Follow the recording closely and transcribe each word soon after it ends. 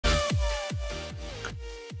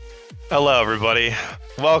Hello, everybody.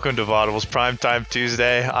 Welcome to Vaudible's Primetime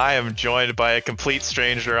Tuesday. I am joined by a complete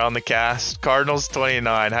stranger on the cast, Cardinals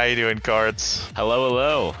 29. How you doing, Cards? Hello,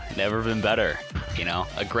 hello. Never been better. You know,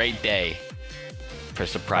 a great day for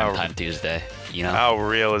some Primetime Tuesday. You know, how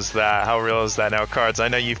real is that? How real is that now, Cards? I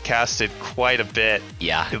know you've casted quite a bit.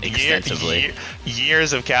 Yeah, extensively.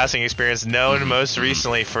 Years of casting experience, known most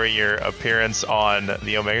recently for your appearance on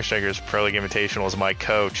the Omega Strikers Pro League Invitational as my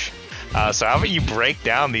coach. So how about you break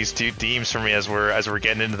down these two teams for me as we're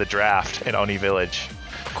getting into the draft in Oni Village?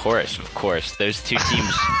 Of course. Those two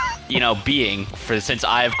teams, you know, since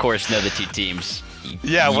I of course know the two teams.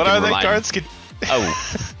 Yeah, what are they, Cards?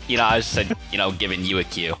 Oh, you know, I was giving you a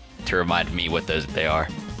cue to remind me what they are.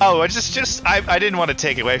 Oh, I didn't want to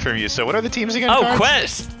take it away from you. So what are the teams again? Oh,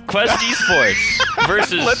 Cards? Quest Esports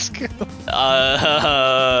versus. Let's go.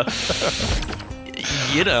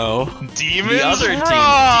 You know, Demons the other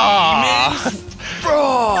Raw. team. Demons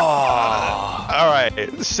Raw. All right,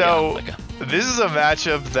 so this is a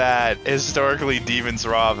matchup that historically Demons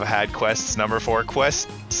Raw have had Quest's number 4. Quest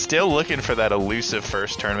still looking for that elusive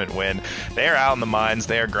first tournament win. They are out in the mines.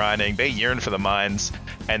 They are grinding. They yearn for the mines.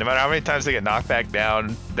 And no matter how many times they get knocked back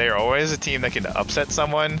down, they are always a team that can upset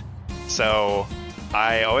someone. So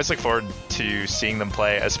I always look forward to seeing them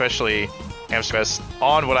play, especially HamsterQuest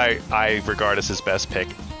on what I regard as his best pick,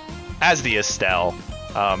 as the Estelle.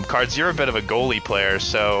 Cards, you're a bit of a goalie player,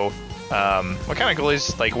 so what kind of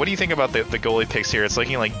goalies, like, what do you think about the goalie picks here? It's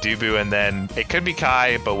looking like Dubu, and then it could be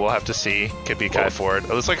Kai, but we'll have to see. Could be Kai Ford. It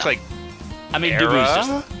looks like I mean,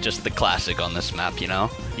 Dubu's just the classic on this map, you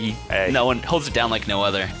know? No one holds it down like no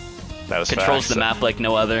other. That was Controls the map like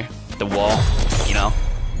no other. The wall, you know?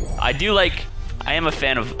 I am a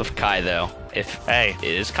fan of Kai, though.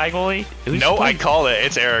 Is Kai goalie? No, I call it.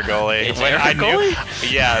 It's Era goalie. It's Era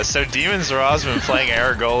goalie? Yeah, so Demons Raw's been playing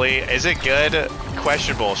Era goalie. Is it good?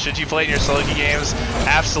 Questionable. Should you play in your Soloki games?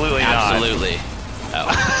 Absolutely not. Absolutely.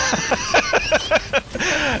 Oh.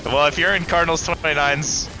 Well, if you're in Cardinals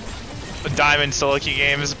 29's Diamond Soloki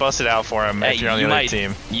games, bust it out for him if you're on the other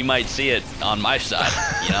team. You might see it on my side,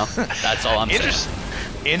 you know? That's all I'm saying.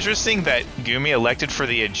 Interesting that Goomy elected for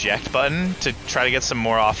the eject button to try to get some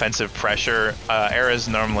more offensive pressure. Eras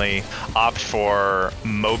normally opt for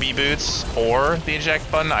Moby boots or the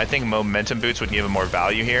eject button. I think momentum boots would give him more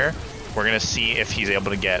value here. We're going to see if he's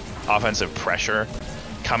able to get offensive pressure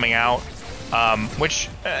coming out, which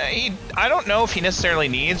I don't know if he necessarily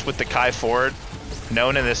needs with the Kai Ford,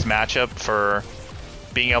 known in this matchup for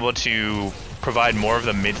being able to provide more of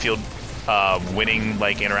the midfield winning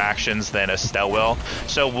interactions than Estelle will.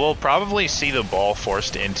 So we'll probably see the ball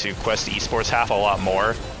forced into Quest Esports half a lot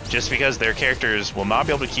more, just because their characters will not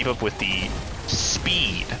be able to keep up with the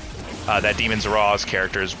speed that Demons Raw's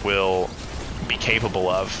characters will be capable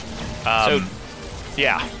of.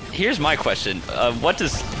 Yeah. Here's my question. What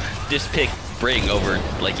does this pick bring over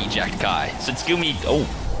Eject Kai? Since Goomy...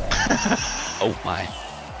 Oh my.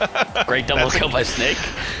 Great double kill by Snake.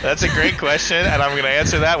 That's a great question, and I'm going to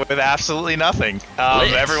answer that with absolutely nothing.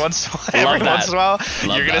 Every once in a while,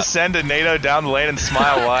 you're going to send a NATO down the lane and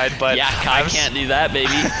smile wide, but yeah, Kai can't do that,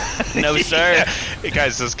 baby. No, sir. Yeah.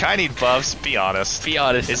 Guys, does Kai need buffs? Be honest. Be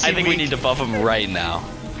honest. I think we need to buff him right now.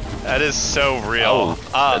 That is so real.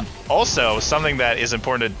 Also, something that is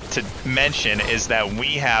important to mention is that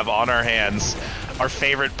we have on our hands our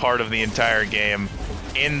favorite part of the entire game.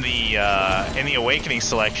 In the Awakening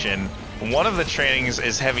selection, one of the trainings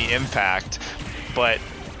is Heavy Impact, but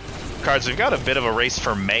Cards, we've got a bit of a race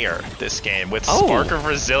for Mayor this game, with Spark of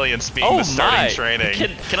Resilience being the starting training.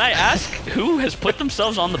 Can I ask who has put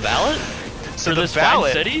themselves on the ballot for this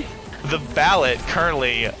fine city? The ballot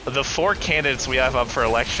currently, the 4 candidates we have up for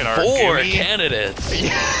election are 4 Goomy, candidates.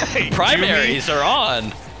 Primaries are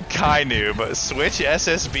on. Kienoob,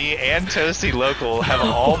 SwitchSSB, and ToastyLocal have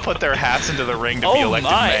all put their hats into the ring to be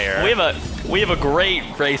elected mayor. We have a great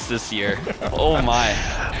race this year. Oh my.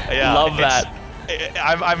 Yeah, love that.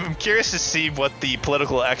 I'm curious to see what the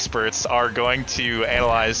political experts are going to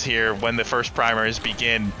analyze here when the first primaries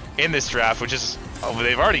begin in this draft, which is,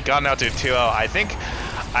 they've already gotten out to 2-0.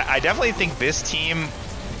 I definitely think this team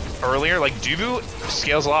earlier, like Dubu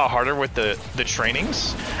scales a lot harder with the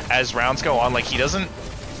trainings as rounds go on. Like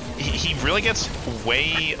he really gets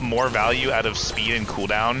way more value out of speed and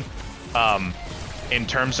cooldown in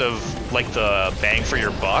terms of like the bang for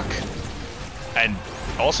your buck, and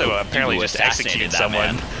also apparently just execute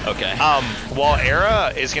someone. Okay. While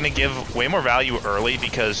Era is going to give way more value early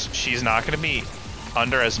because she's not going to be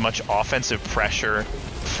under as much offensive pressure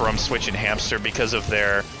from Switch and Hamster because of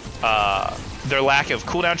their lack of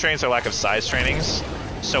cooldown trainings, their lack of size trainings.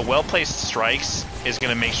 So well-placed strikes is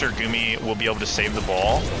going to make sure Goomy will be able to save the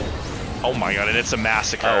ball. Oh my god, and it's a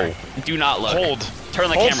massacre. Oh, do not look. Hold. Turn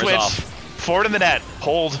the Hold cameras Switch. off. Forward in the net.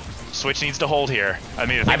 Hold. Switch needs to hold here. I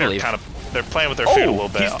mean, I think they're playing with their food a little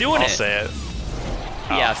bit. He's doing I'll it. say it.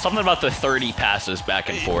 Yeah, something about the 30 passes back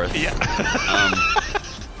and forth. Yeah.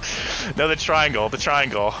 No, the triangle. The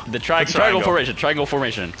triangle. Triangle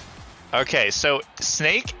formation. Okay, so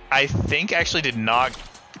Snake, I think, actually did not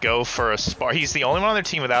go for a spark. He's the only one on their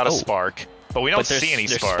team without a spark, but we don't see any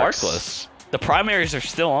sparks. They're sparkless. The primaries are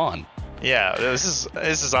still on. Yeah, this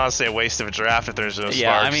is honestly a waste of a draft if there's no sparks.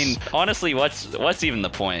 Yeah, I mean, honestly, what's even the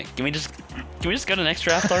point? Can we just go to next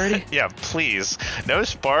draft already? Yeah, please. No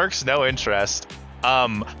sparks, no interest.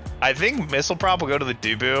 I think Missile Prop will go to the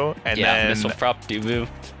Dubu, and then Missile Prop Dubu.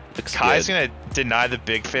 Looks Kai's good. gonna deny the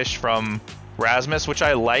big fish from Rasmus, which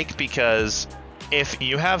I like because if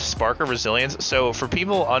you have Spark or Resilience, so for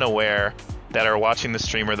people unaware that are watching the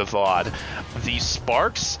stream or the VOD, the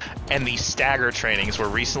Sparks and the Stagger trainings were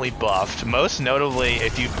recently buffed. Most notably,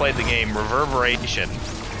 if you've played the game, Reverberation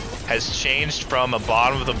has changed from a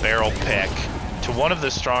bottom of the barrel pick to one of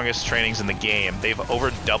the strongest trainings in the game. They've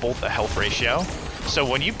over doubled the health ratio. So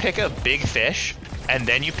when you pick up big fish and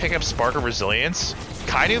then you pick up Spark or Resilience,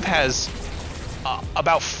 Kienoob has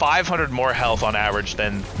about 500 more health on average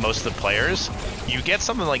than most of the players. You get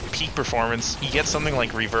something like peak performance, you get something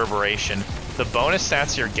like reverberation. The bonus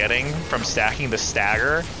stats you're getting from stacking the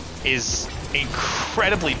stagger is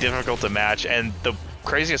incredibly difficult to match, and the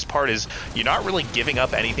craziest part is you're not really giving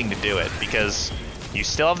up anything to do it because you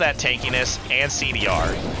still have that tankiness and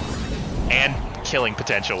CDR and killing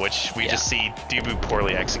potential, which we just see Dubu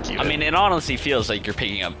poorly executed. I mean, it honestly feels like you're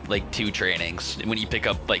picking up like 2 trainings when you pick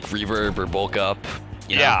up like reverb or bulk up.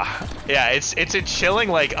 You know? Yeah, it's a chilling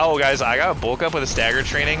like, oh guys, I got a bulk up with a stagger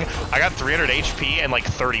training. I got 300 HP and like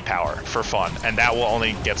 30 power for fun, and that will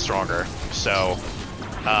only get stronger. So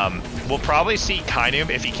we'll probably see Kienoob,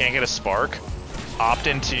 if he can't get a spark, opt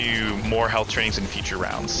into more health trainings in future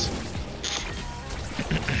rounds.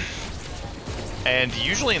 And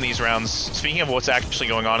usually in these rounds, speaking of what's actually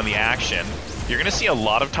going on in the action, you're going to see a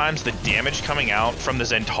lot of times the damage coming out from the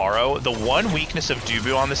Zentaro. The one weakness of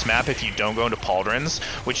Dubu on this map, if you don't go into Pauldrons,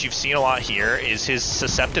 which you've seen a lot here, is his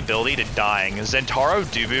susceptibility to dying. Zentaro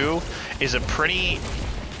Dubu is a pretty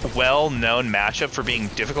well-known matchup for being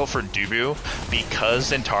difficult for Dubu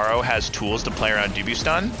because Zentaro has tools to play around Dubu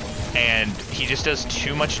stun, and he just does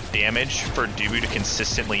too much damage for Dubu to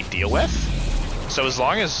consistently deal with. So as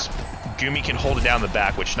long as Goomy can hold it down the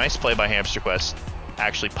back, which nice play by HamsterQuest,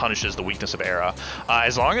 actually punishes the weakness of Era.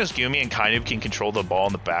 As long as Goomy and Kienoob can control the ball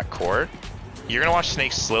in the back court, you're gonna watch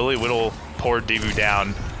Snake slowly whittle poor Dubu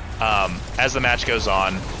down as the match goes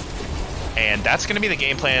on. And that's gonna be the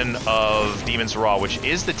game plan of Demons Raw, which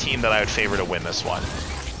is the team that I would favor to win this one.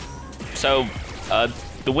 So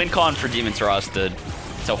the win con for Demons Raw is to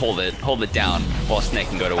hold it down while Snake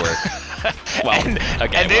can go to work. Well, and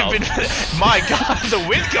they've been, my god, the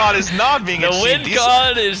win con is not being achieved. The win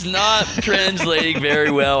con is not translating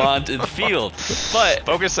very well onto the field. But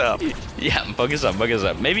focus up. Yeah, focus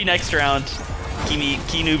up. Maybe next round,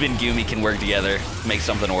 Kienoob and Goomy can work together, make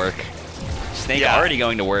something work. Snake already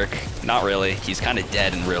going to work. Not really. He's kind of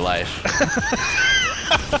dead in real life.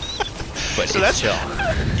 But so that's chill.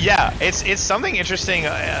 Yeah, it's something interesting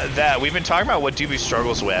that we've been talking about what Dubu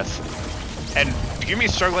struggles with, and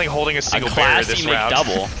Gummy's struggling holding a single barrier this round.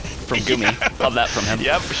 Double from Goomy. Love that from him.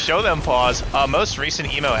 Yep. Show them pause. Most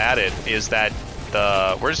recent emo added is that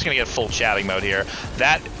we're just gonna get full chatting mode here.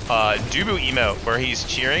 That Dubu emote where he's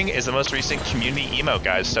cheering is the most recent community emote,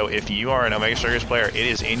 guys. So if you are an Omega Strikers player, it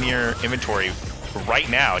is in your inventory right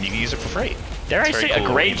now, and you can use it for free. Dare I say, a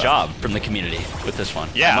great job from the community with this one.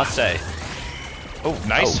 Yeah, I must say. Oh,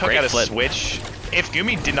 nice hook out of flip. Switch. If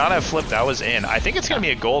Goomy did not have flip, that was in. I think it's going to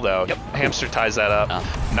be a goal, though. Yep. Hamster ties that up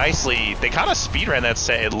nicely. They kind of speedran that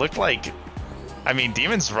set. It looked like, I mean,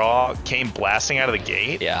 Demons Raw came blasting out of the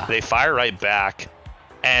gate. Yeah. They fire right back.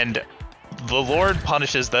 And the Lord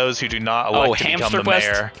punishes those who do not elect to become the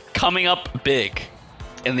mayor. Coming up big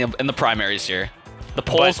in the primaries here. The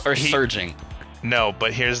polls are surging. No,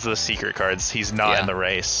 but here's the secret cards. He's not in the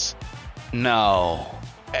race. No.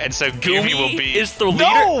 And so Goomy will be... is the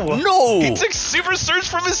leader? No! He took Super Surge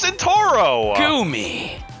from his Centauro!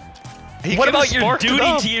 Goomy! What about your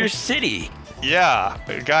duty to your city? Yeah,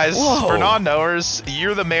 guys, for non-knowers,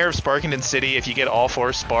 you're the mayor of Sparkington City if you get all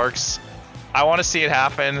 4 sparks. I want to see it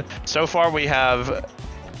happen. So far we have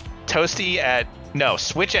Toasty at... No,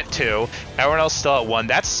 Switch at 2. Everyone else still at 1.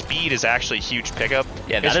 That speed is actually a huge pickup.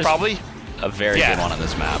 Yeah, that is probably a very good one on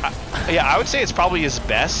this map. Yeah, I would say it's probably his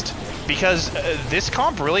best, because this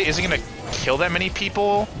comp really isn't going to kill that many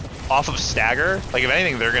people off of stagger. Like, if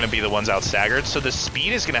anything, they're going to be the ones out staggered. So the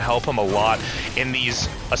speed is going to help him a lot in these,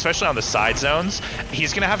 especially on the side zones.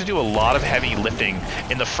 He's going to have to do a lot of heavy lifting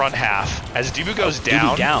in the front half. As Dubu goes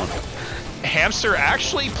down, Hamster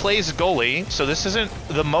actually plays goalie, so this isn't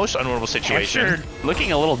the most unwinnable situation. Hamster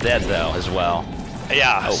looking a little dead, though, as well.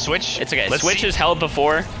 Yeah, Switch. It's okay. Switch has held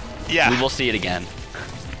before. Yeah. We will see it again.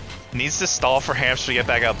 Needs to stall for Hamster to get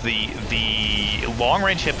back up. The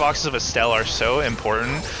long-range hitboxes of Estelle are so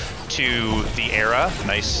important to the era.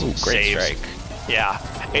 Nice great saves. strike. Yeah.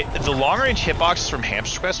 The long-range hitboxes from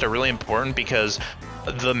HamsterQuest are really important because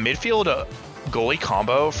the midfield goalie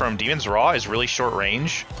combo from Demon's Raw is really short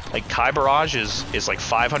range. Like, Kai Barrage is like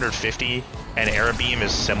 550, and Era Beam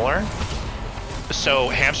is similar. So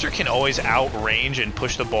Hamster can always outrange and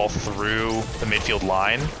push the ball through the midfield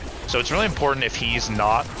line. So it's really important if he's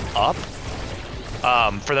not up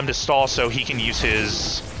for them to stall so he can use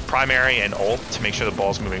his primary and ult to make sure the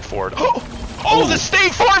ball's moving forward. Oh, the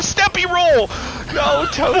State Farm steppy roll! No,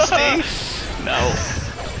 Toasty! No.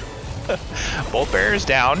 Both barriers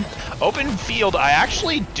down. Open field, I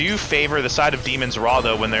actually do favor the side of Demon's Raw,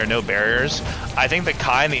 though, when there are no barriers. I think that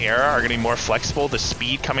Kai and the Era are going to be more flexible. The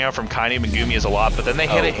speed coming out from Kienoob and Goomy is a lot, but then they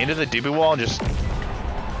hit it into the Dubu wall and just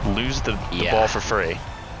lose the ball for free.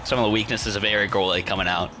 Some of the weaknesses of Era goalie coming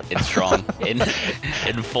out in strong,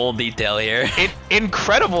 in full detail here.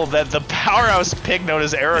 Incredible that the powerhouse pick known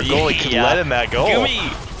as Era goalie could let in that goal.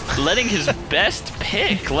 Goomy letting his best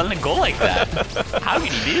pick, letting a goal like that. How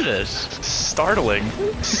can he do this? Startling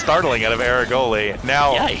out of Era goalie.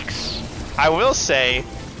 Now, yikes. I will say,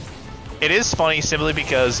 it is funny simply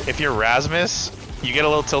because if you're Rasmus, you get a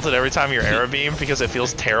little tilted every time you're Era Beam because it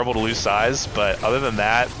feels terrible to lose size, but other than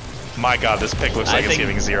that, my god, this pick looks like it's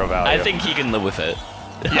giving 0 value. I think he can live with it.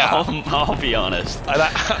 Yeah. I'll be honest.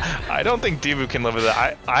 I don't think Dubu can live with it.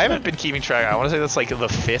 I haven't been keeping track. I want to say that's like the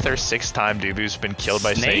 5th or 6th time Dubu's been killed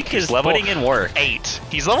by Snake. Snake is putting in work. 8.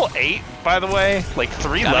 He's level 8, by the way. Like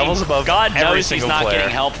 3 levels above God every knows single he's not player.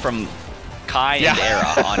 getting help from Kai and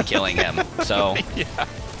Era on killing him. So,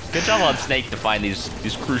 good job on Snake to find these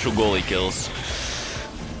crucial goalie kills.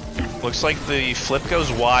 Looks like the flip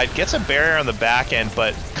goes wide, gets a barrier on the back end,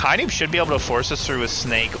 but Kienoob should be able to force us through with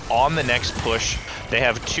Snake on the next push. They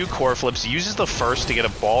have 2 core flips, uses the first to get a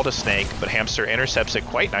ball to Snake, but Hamster intercepts it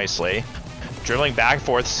quite nicely. Dribbling back and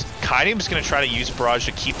forth, Kienoob's going to try to use Barrage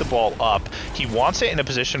to keep the ball up. He wants it in a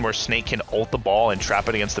position where Snake can ult the ball and trap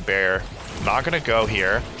it against the barrier. Not going to go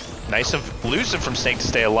here. Nice elusive from Snake to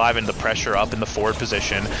stay alive and the pressure up in the forward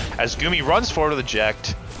position. As Goomy runs forward with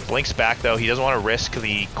eject, blinks back though. He doesn't want to risk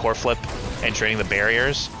the core flip and draining the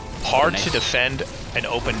barriers. Hard to defend an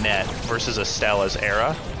open net versus Estelle as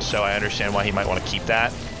Era, so I understand why he might want to keep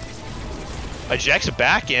that. Ejects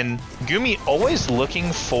back in. Goomy always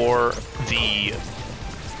looking for the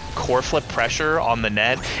core flip pressure on the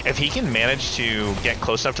net. If he can manage to get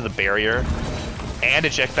close enough to the barrier and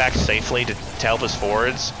eject back safely to help his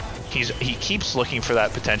forwards, he keeps looking for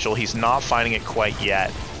that potential. He's not finding it quite yet.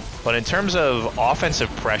 But in terms of offensive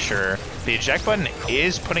pressure, the eject button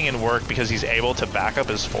is putting in work because he's able to back up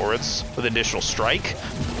his forwards with additional strike.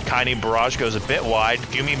 Kienoob Barrage goes a bit wide.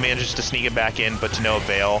 Goomy manages to sneak it back in, but to no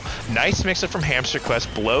avail. Nice mix-up from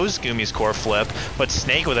HamsterQuest, blows Goomy's core flip, but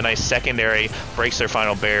Snake with a nice secondary breaks their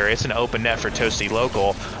final barrier. It's an open net for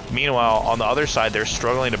ToastyLocal. Meanwhile, on the other side, they're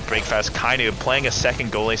struggling to break fast Kienoob, playing a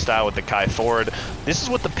second goalie style with the Kai forward. This is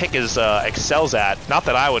what the pick excels at. Not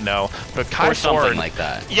that I would know, but Kai or something forward, like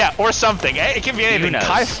that. Yeah, or something. It can be anything. Who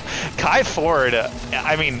Kai forward,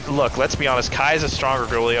 I mean, look, let's be honest, Kai is a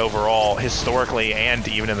stronger goalie overall, historically, and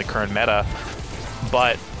even in the current meta.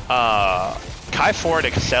 But Kai forward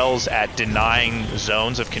excels at denying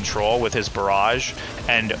zones of control with his barrage,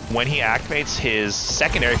 and when he activates his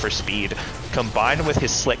secondary for speed, combined with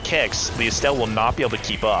his slick kicks, the Estelle will not be able to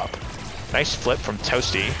keep up. Nice flip from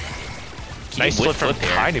Toasty. Nice flip from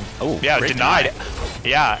Kienoob. Oh, yeah, denied.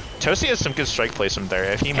 Yeah, Toasty has some good strike placement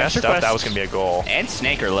there. If he messed up, that was going to be a goal. And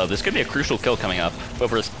Snake are low. This could be a crucial kill coming up,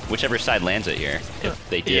 whichever side lands it here, if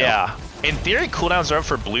they do. Yeah. In theory, cooldowns are up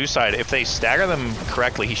for blue side. If they stagger them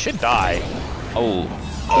correctly, he should die. Oh,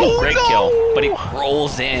 great kill. But he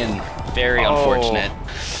rolls in. Very unfortunate.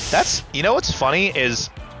 That's, you know what's funny is,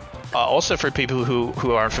 also for people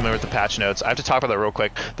who aren't familiar with the patch notes, I have to talk about that real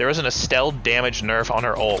quick. There was an Estelle damage nerf on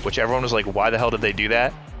her ult, which everyone was like, why the hell did they do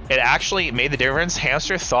that? It actually made the difference.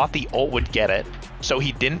 Hamster thought the ult would get it, so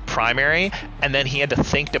he didn't primary, and then he had to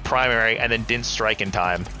think to primary, and then didn't strike in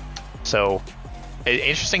time. So,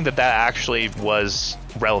 interesting that actually was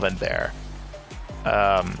relevant there.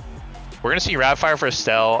 We're going to see Rapid Fire for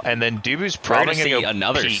Estelle, and then Dubu's probably going to go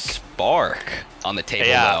another peek. Spark on the table,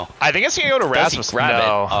 Yeah, though. I think it's gonna go to Does he Rasmus. grab it?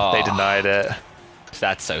 No, Oh. they denied it.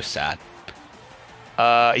 That's so sad.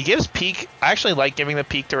 He gives peak. I actually like giving the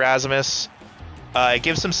peak to Rasmus. It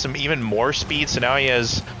gives him some even more speed. So now he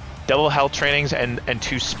has double health trainings and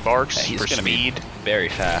 2 sparks Yeah, he's for gonna speed. be very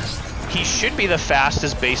fast. He should be the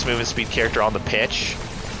fastest base movement speed character on the pitch.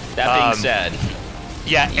 That being said,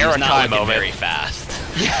 yeah, he's Eric not Kai looking moment. very fast.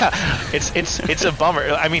 Yeah, it's a bummer.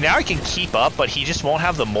 I mean, now he can keep up, but he just won't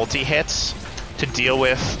have the multi hits to deal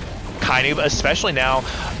with Kienoob, especially now.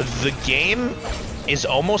 The game is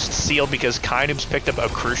almost sealed because Kienoob's picked up a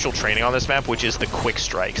crucial training on this map, which is the quick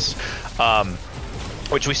strikes.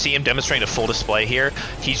 Which we see him demonstrating to full display here.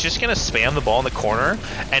 He's just going to spam the ball in the corner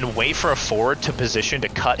and wait for a forward to position to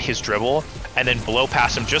cut his dribble and then blow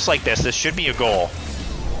past him just like this. This should be a goal.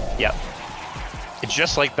 Yep. It's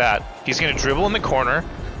just like that. He's going to dribble in the corner.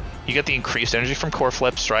 You get the increased energy from core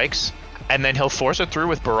flip strikes, and then he'll force it through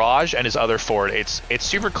with barrage and his other forward. It's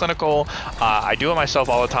super clinical. I do it myself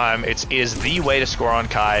all the time. It is the way to score on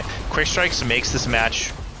Kai. Quick strikes makes this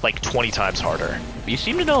match like 20 times harder. You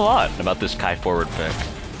seem to know a lot about this Kai forward pick.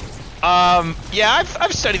 Yeah,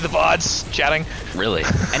 I've studied the VODs, chatting. Really?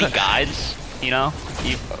 Any guides? You know?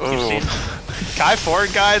 You've seen? Kai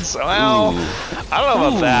forward guides? Well, Ooh. I don't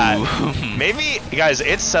know about Ooh. that. Maybe, guys,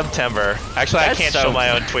 it's September. Actually, I can't show my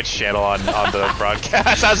own Twitch channel on the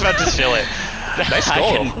broadcast. I was about to shill it. Nice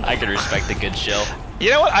goal. I can respect a good shill.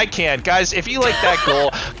 You know what? I can. Guys, if you like that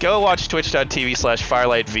goal, go watch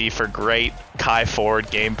twitch.tv/FirelightV for great Kai forward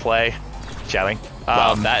gameplay. Chatting.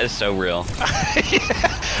 Wow, that is so real.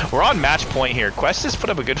 Yeah. We're on match point here. Quest has put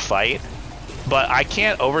up a good fight, but I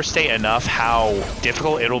can't overstate enough how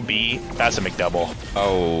difficult it'll be. That's a McDouble.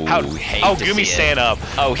 Oh, Goomy's staying up.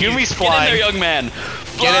 Oh, Goomy's flying. Get in there, young man.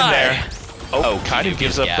 Fly. Get in there. Oh, kind of Kienoob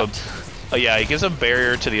gives is up gapped. a... Oh, yeah, he gives a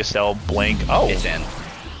barrier to the Estelle blink. Oh, It's in.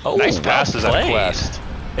 Oh, nice passes well on played. Quest.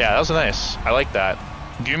 Yeah, that was nice. I like that.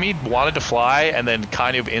 Goomy wanted to fly, and then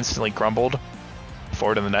Kienoob instantly crumbled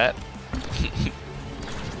forward in the net.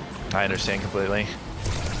 I understand completely.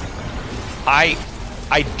 I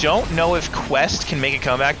don't know if Quest can make a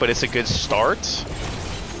comeback, but it's a good start.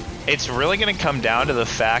 It's really going to come down to the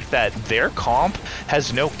fact that their comp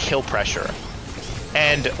has no kill pressure.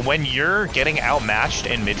 And when you're getting outmatched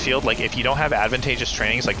in midfield, like if you don't have advantageous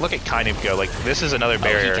trainings, like look at Kienoob go, like this is another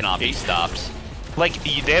barrier. He cannot be stopped. Like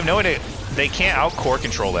they have no idea, they can't out core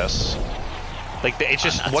control this. Like it's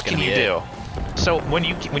just what can you do? So when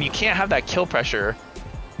you can't have that kill pressure,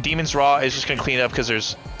 Demon's Raw is just gonna clean it up because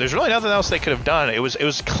there's really nothing else they could have done. It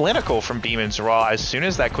was clinical from Demon's Raw. As soon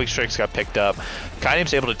as that quick strikes got picked up,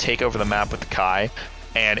 Kienoob's able to take over the map with the Kai.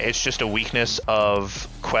 And it's just a weakness of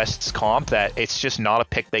Quest's comp that it's just not a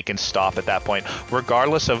pick they can stop at that point,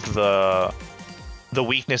 regardless of the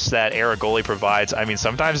weakness that Aragoli provides. I mean,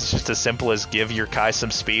 sometimes it's just as simple as give your Kai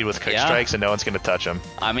some speed with quick strikes and no one's going to touch him.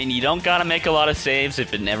 I mean, you don't got to make a lot of saves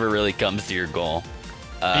if it never really comes to your goal.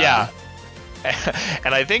 Yeah.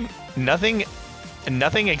 And I think nothing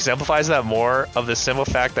exemplifies that more of the simple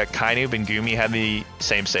fact that Kienoob and Goomy had the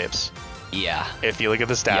same saves. Yeah. If you look at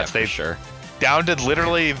the stats, Yeah, for sure. Down to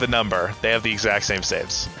literally the number. They have the exact same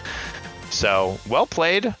saves. So, well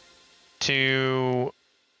played to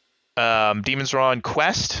Demon's Raw and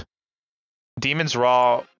Quest. Demon's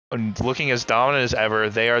Raw, looking as dominant as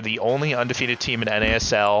ever. They are the only undefeated team in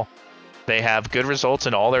NASL. They have good results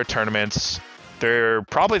in all their tournaments. They're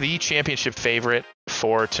probably the championship favorite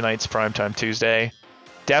for tonight's Primetime Tuesday.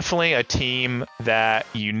 Definitely a team that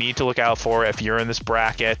you need to look out for if you're in this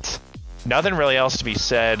bracket. Nothing really else to be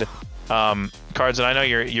said. Cards, and I know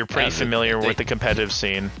you're pretty familiar with the competitive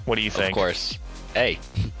scene. What do you think? Of course. Hey,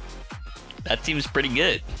 that seems pretty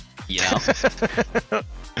good. You know.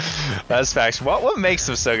 That's facts. What makes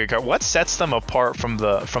them so good? What sets them apart from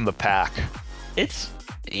the pack? It's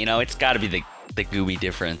got to be the Goomy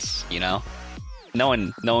difference. You know, no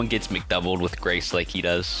one gets McDoubled with grace like he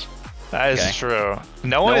does. That is true.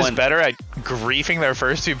 No one is better at griefing their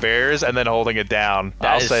first 2 barriers and then holding it down.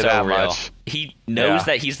 I'll say that much. He knows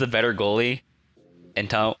that he's the better goalie, and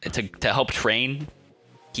to help train,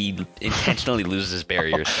 he intentionally loses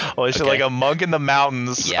barriers. Well, he's like a monk in the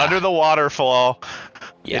mountains, under the waterfall,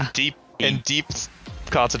 in deep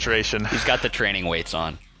concentration. He's got the training weights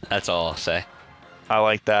on. That's all I'll say. I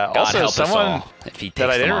like that. God also, help someone us all if he takes that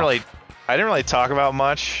I them off. didn't really talk about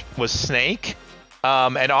much was Snake.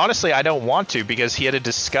 And honestly, I don't want to because he had a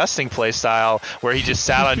disgusting play style where he just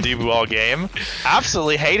sat on Debu all game.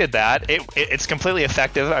 Absolutely hated that. It's completely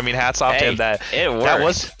effective. I mean, hats off to him. It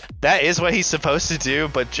worked. That is what he's supposed to do.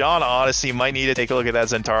 But John Odyssey might need to take a look at that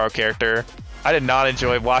Zentaro character. I did not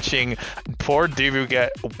enjoy watching poor Dubu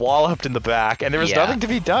get walloped in the back, and there was nothing to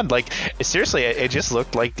be done. Like, seriously, it just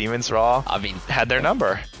looked like Demons Raw had their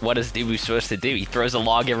number. What is Dubu supposed to do? He throws a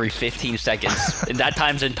log every 15 seconds. And that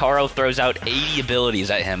time Zentaro throws out 80 abilities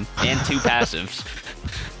at him and 2 passives.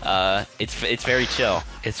 It's very chill.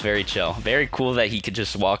 It's very chill. Very cool that he could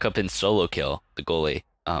just walk up and solo kill the goalie.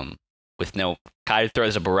 With no... Kai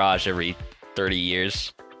throws a barrage every 30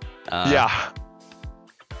 years.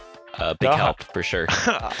 Big help for sure.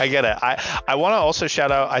 I get it. I want to also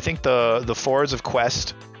shout out, I think the forwards of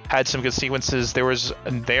Quest had some good sequences.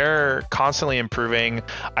 They're constantly improving.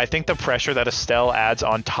 I think the pressure that Estelle adds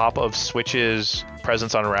on top of Switch's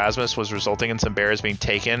presence on Erasmus was resulting in some barriers being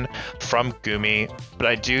taken from Goomy. But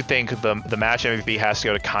I do think the match MVP has to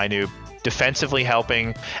go to Kienoob, defensively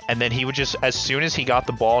helping, and then he would just, as soon as he got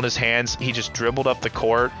the ball in his hands, he just dribbled up the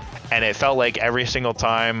court, and it felt like every single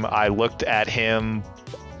time I looked at him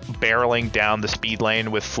barreling down the speed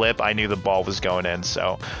lane with Flip, I knew the ball was going in.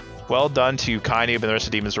 So well done to Kienoob and the rest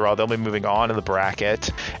of Demons Raw. They'll be moving on in the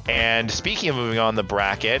bracket. And speaking of moving on in the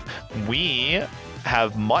bracket, we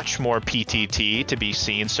have much more PTT to be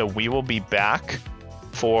seen, so we will be back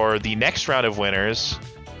for the next round of winners,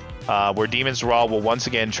 where Demons Raw will once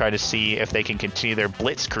again try to see if they can continue their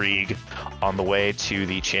blitzkrieg on the way to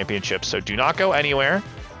the championship. So do not go anywhere.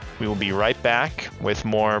 We will be right back with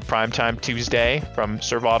more Primetime Tuesday from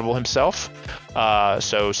Sir Vodible himself.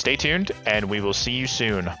 So stay tuned, and we will see you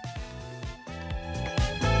soon.